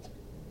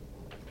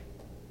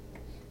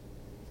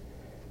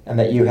 and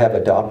that you have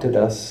adopted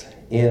us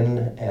in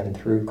and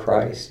through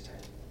Christ.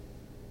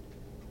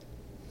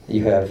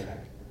 You have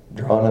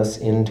drawn us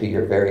into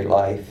your very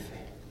life,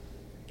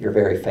 your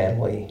very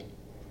family,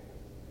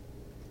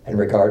 and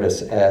regard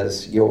us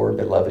as your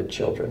beloved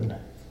children.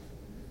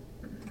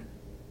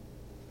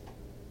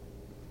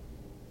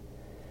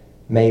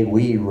 May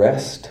we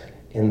rest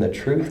in the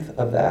truth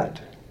of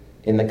that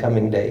in the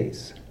coming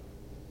days.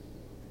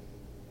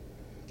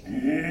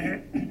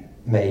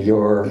 May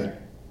your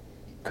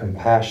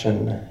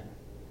compassion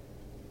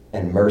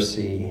and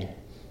mercy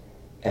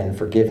and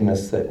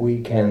forgiveness that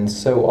we can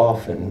so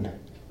often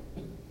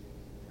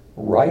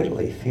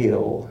rightly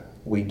feel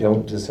we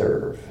don't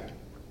deserve.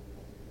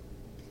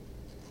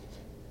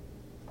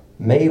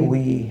 May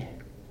we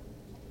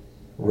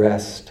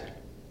rest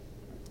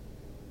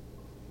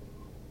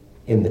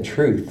in the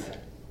truth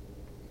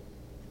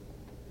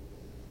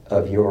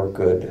of your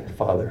good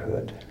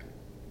fatherhood.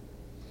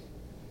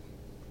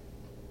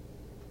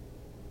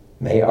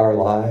 May our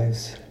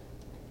lives,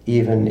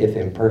 even if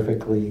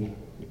imperfectly,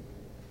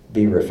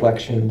 be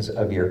reflections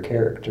of your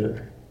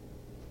character.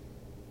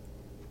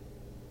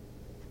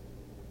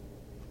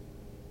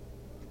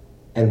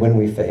 And when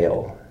we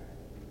fail,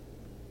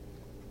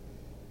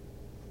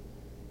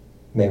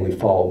 may we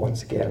fall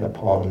once again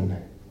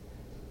upon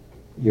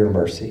your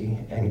mercy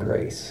and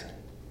grace.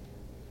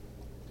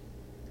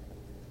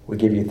 We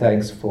give you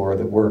thanks for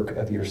the work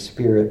of your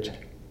Spirit,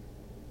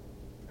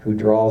 who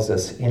draws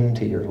us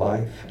into your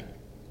life,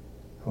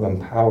 who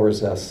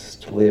empowers us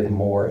to live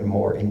more and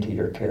more into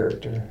your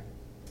character.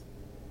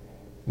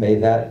 May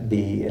that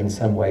be in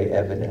some way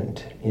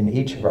evident in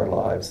each of our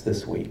lives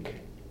this week.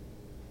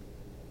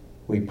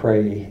 We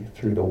pray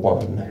through the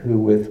one who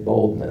with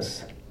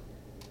boldness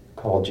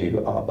called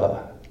you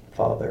Abba,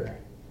 Father,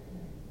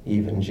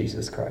 even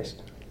Jesus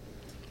Christ.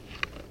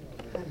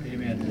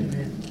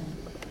 Amen.